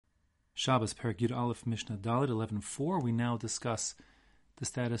Shabbos, Perek Yud Aleph, Mishnah Dalet 11.4. We now discuss the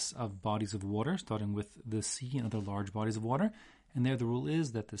status of bodies of water, starting with the sea and other large bodies of water. And there the rule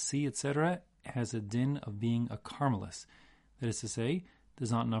is that the sea, etc., has a din of being a carmelis. That is to say,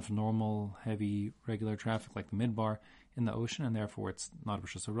 there's not enough normal, heavy, regular traffic like the midbar in the ocean, and therefore it's not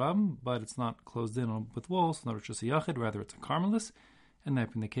Rosh Hashanah, but it's not closed in with walls, not Rosh Hashanah, rather it's a carmelis. And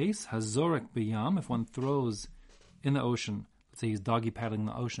that being the case, Hazorek B'yam, if one throws in the ocean, let's say he's doggy paddling in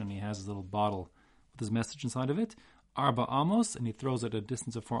the ocean and he has his little bottle with his message inside of it, Arba Amos, and he throws at a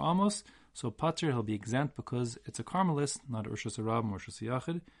distance of 4 Amos, so Pater, he'll be exempt because it's a carmelis, not a Rosh Hashanah or Rosh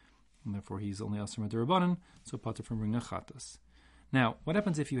Hashanah, and therefore he's only Asr Madurabanan, so Pater from bringing a Chatas. Now, what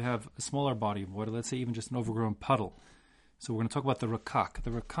happens if you have a smaller body of water, let's say even just an overgrown puddle? So we're going to talk about the rakak. The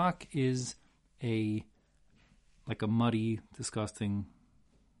rakak is like a muddy, disgusting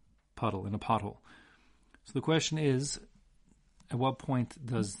puddle in a pothole. So the question is, at what point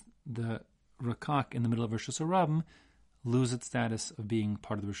does the rakak in the middle of Rosh Hashanah lose its status of being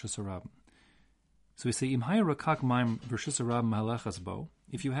part of the Rosh Hashanah? So we say, Im haya rakak maim Rosh Hashanah mahalachas bo.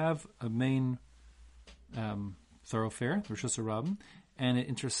 If you have a main thoroughfare, Rosh Hashanah, and it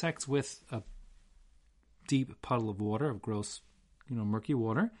intersects with a deep puddle of water, of gross, murky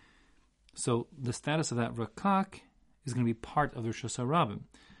water, so the status of that rakak is going to be part of the Rosh Hashanah.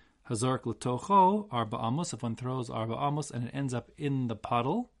 Hazork l'tocho arba amos, if one throws arba amos and it ends up in the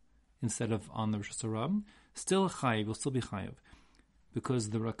puddle instead of on the Rosh Hashanah, still chayiv, will still be chayiv,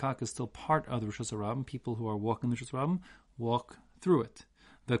 because the rakak is still part of the Rosh Hashanah. People who are walking the Rosh Hashanah walk through it.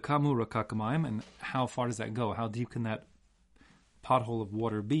 The kamu rakak mayim, and how far does that go? How deep can that pothole of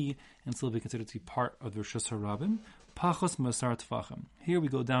water be and still be considered to be part of the Rosh Hashanah? Pachos masar tefachim. Here we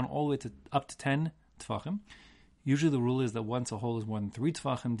go down all the way to up to 10 tefachim. Usually the rule is that once a hole is more than 3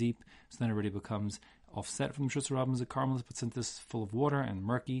 tefachim deep, so then it already becomes offset from the Rosh Hashanah as a carmelis, but since this is full of water and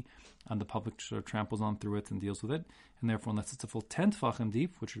murky, and the public sort of tramples on through it and deals with it, and therefore unless it's a full 10 tefachim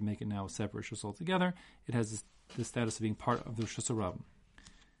deep, which would make it now a separate Rosh altogether, it has the status of being part of the Rosh Hashanah.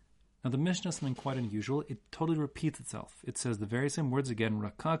 Now the Mishnah is something quite unusual. It totally repeats itself. It says the very same words again,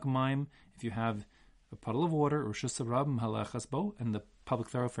 rakak maim, if you have a puddle of water, Rosh Hashanah halachas bo, and the public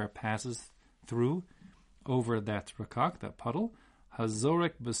thoroughfare passes through over that rakak, that puddle,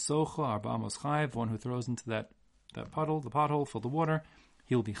 hazorek besocho arba amos chayiv, one who throws into that puddle, the pothole filled with water,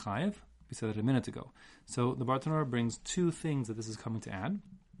 he'll be chayiv. We said that a minute ago. So the Bartanura brings 2 things that this is coming to add.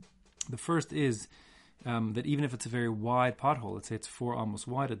 The first is that even if it's a very wide pothole, let's say it's 4 amos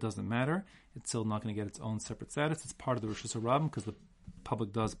wide, it doesn't matter. It's still not going to get its own separate status. It's part of the Rosh Hashanah because the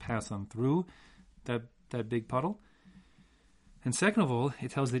public does pass on through that big puddle. And second of all, it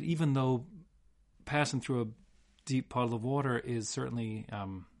tells that even though passing through a deep puddle of water is certainly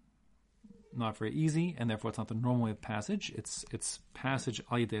not very easy, and therefore it's not the normal way of passage. It's passage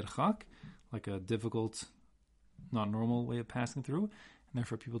al yedei chak, like a difficult, not normal way of passing through, and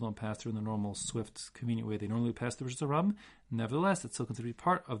therefore people don't pass through in the normal, swift, convenient way they normally pass through Rosh Hashanah. Nevertheless, it's still considered to be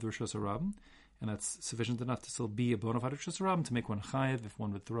part of the Rosh Hashanah, and that's sufficient enough to still be a bona fide Rosh Hashanah to make one chayiv if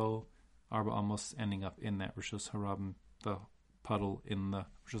one would throw arba amos ending up in that Rosh Hashanah, the puddle in the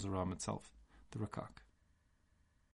Rosh Hashanah itself, the rakak.